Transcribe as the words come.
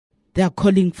They are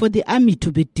calling for the army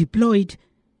to be deployed.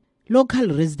 Local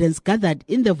residents gathered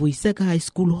in the Vuiseka High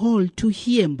School hall to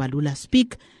hear Mbalula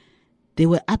speak. They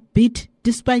were upbeat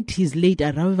despite his late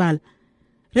arrival.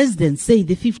 Residents say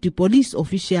the 50 police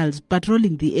officials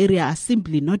patrolling the area are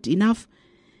simply not enough.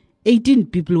 18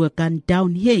 people were gunned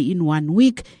down here in 1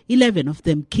 week, 11 of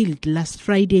them killed last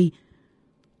Friday.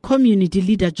 Community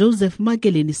leader Joseph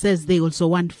Makeleni says they also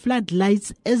want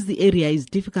floodlights as the area is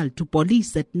difficult to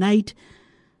police at night.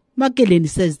 Makeleni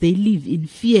says they live in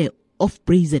fear of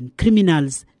brazen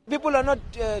criminals. People are not,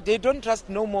 they don't trust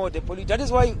no more the police. That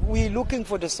is why we're looking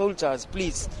for the soldiers,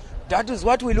 please. That is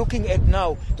what we're looking at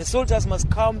now. The soldiers must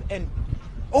come and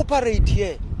operate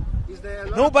here.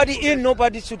 Nobody in,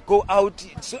 nobody should go out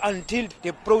until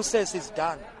the process is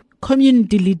done.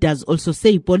 Community leaders also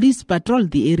say police patrol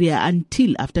the area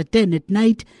until after 10 at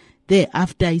night.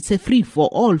 Thereafter, it's a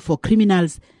free-for-all for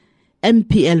criminals.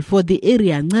 MPL for the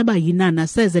area, Nceba Yinana,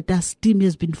 says a task team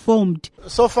has been formed.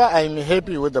 So far, I'm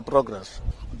happy with the progress.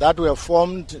 That we have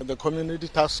formed the community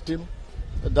task team,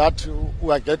 that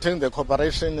we are getting the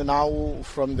cooperation now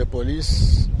from the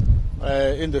police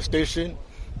in the station,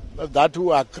 that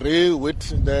we agree with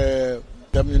the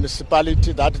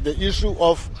municipality that the issue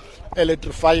of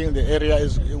electrifying the area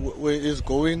is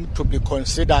going to be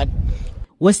considered.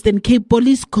 Western Cape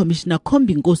Police Commissioner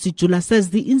Kombinkosi Jula says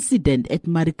the incident at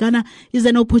Marikana is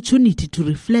an opportunity to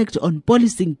reflect on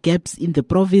policing gaps in the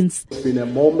province. It's been a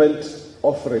moment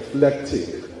of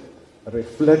reflecting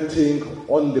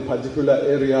on the particular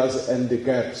areas and the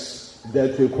gaps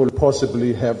that we could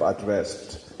possibly have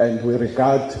addressed. And we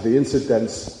regard the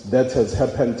incidents that has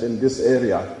happened in this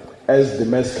area as the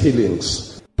mass killings.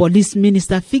 Police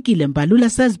Minister Fikile Mbalula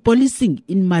says policing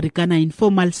in Marikana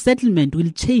Informal Settlement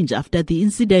will change after the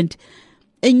incident.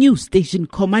 A new station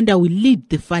commander will lead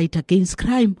the fight against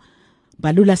crime.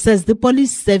 Mbalula says the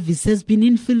police service has been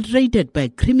infiltrated by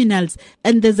criminals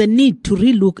and there's a need to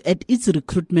relook at its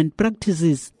recruitment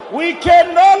practices. We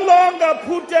can no longer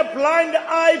put a blind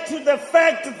eye to the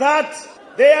fact that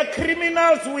there are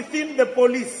criminals within the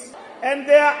police and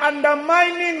they are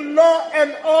undermining law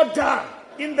and order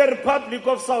in the Republic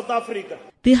of South Africa.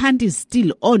 The hunt is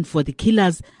still on for the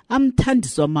killers. I'm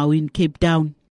Thandiswa Mawu in Cape Town.